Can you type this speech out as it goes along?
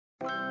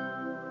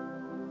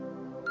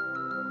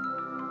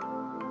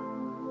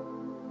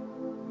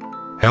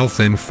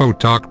Health Info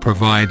Talk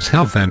provides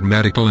health and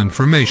medical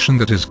information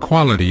that is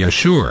quality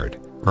assured,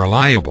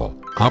 reliable,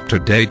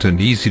 up-to-date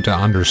and easy to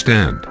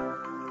understand.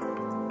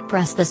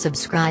 Press the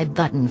subscribe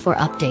button for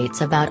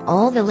updates about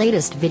all the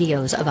latest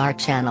videos of our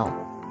channel.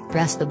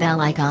 Press the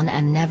bell icon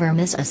and never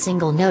miss a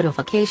single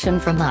notification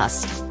from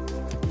us.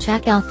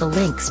 Check out the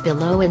links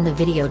below in the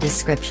video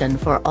description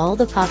for all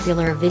the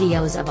popular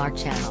videos of our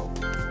channel.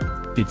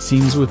 It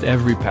seems with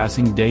every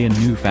passing day a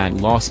new fat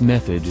loss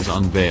method is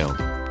unveiled.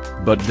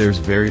 But there's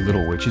very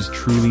little which is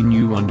truly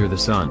new under the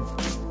sun.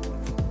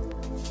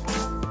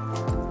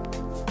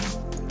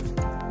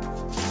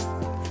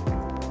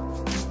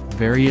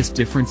 Various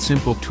different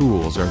simple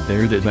tools are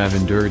there that have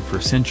endured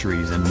for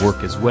centuries and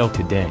work as well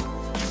today.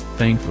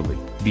 Thankfully,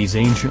 these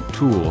ancient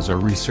tools are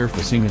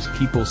resurfacing as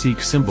people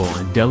seek simple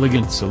and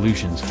elegant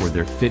solutions for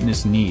their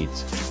fitness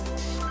needs.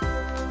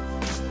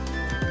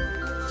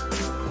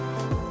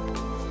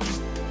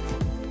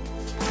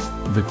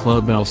 The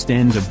Club-L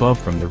stands above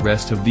from the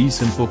rest of these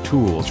simple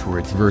tools for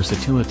its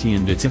versatility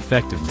and its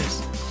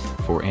effectiveness.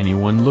 For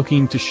anyone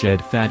looking to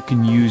shed fat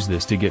can use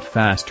this to get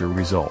faster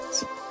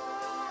results.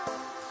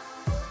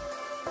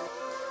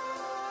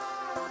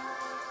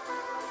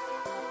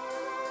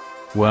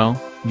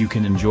 Well, you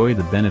can enjoy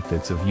the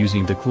benefits of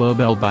using the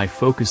Club-L by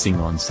focusing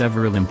on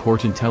several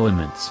important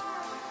elements.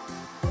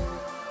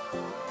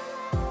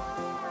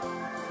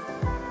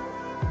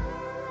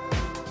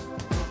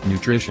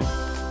 Nutrition.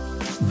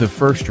 The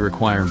first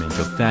requirement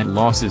of fat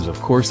loss is of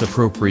course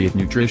appropriate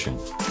nutrition.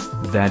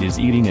 That is,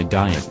 eating a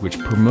diet which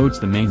promotes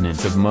the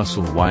maintenance of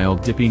muscle while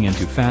dipping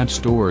into fat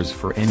stores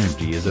for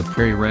energy is a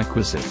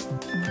prerequisite.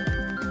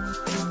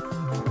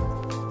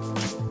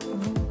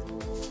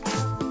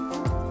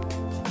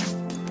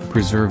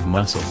 Preserve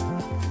muscle.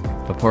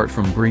 Apart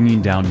from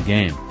bringing down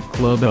game,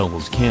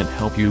 Club-L's can't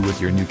help you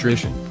with your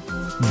nutrition.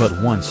 But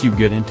once you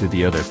get into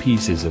the other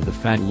pieces of the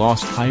fat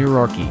loss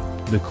hierarchy,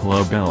 the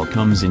Club-L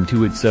comes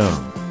into its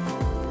own.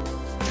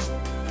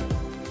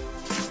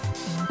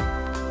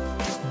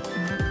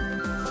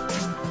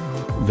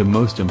 The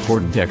most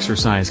important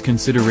exercise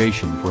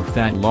consideration for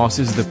fat loss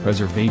is the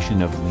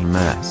preservation of lean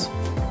mass.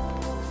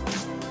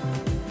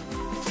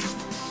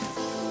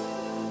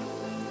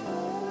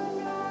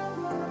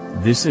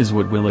 This is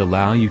what will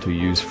allow you to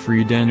use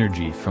freed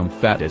energy from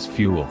fat as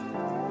fuel.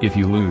 If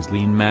you lose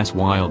lean mass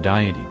while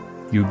dieting,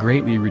 you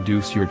greatly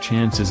reduce your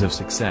chances of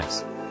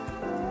success.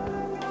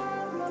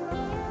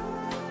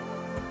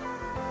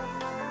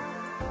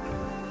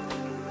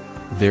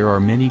 There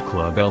are many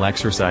Club-L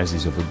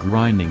exercises of a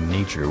grinding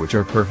nature which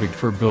are perfect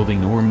for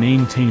building or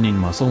maintaining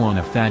muscle on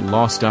a fat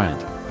loss diet.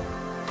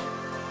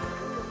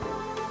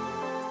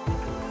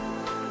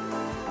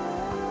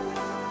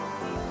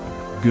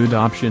 Good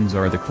options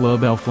are the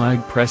Club-L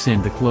flag press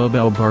and the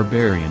Club-L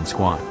barbarian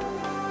squat.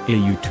 A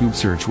YouTube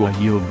search will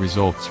yield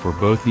results for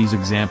both these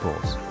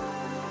examples.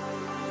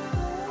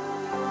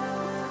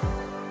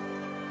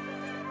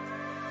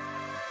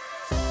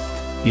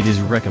 It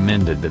is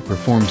recommended that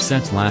perform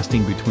sets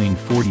lasting between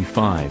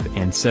 45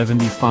 and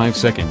 75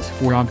 seconds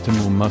for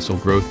optimal muscle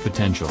growth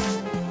potential.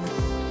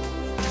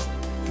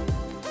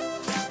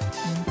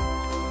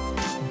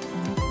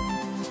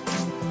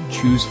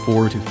 Choose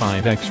 4 to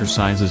 5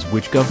 exercises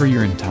which cover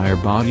your entire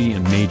body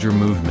and major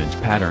movement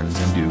patterns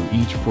and do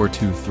each for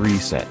 2-3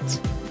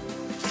 sets.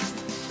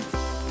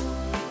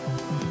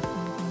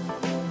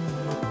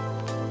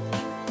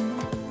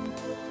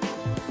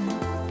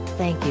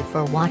 Thank you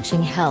for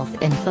watching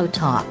Health Info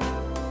Talk.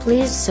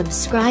 Please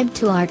subscribe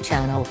to our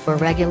channel for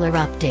regular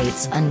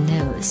updates and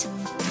news.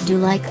 Do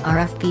like our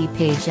FB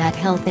page at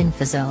Health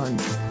Info Zone.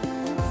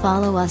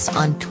 Follow us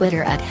on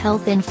Twitter at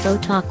Health Info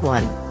Talk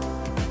 1.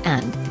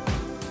 And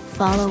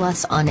follow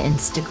us on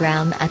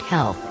Instagram at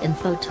Health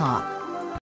Info Talk.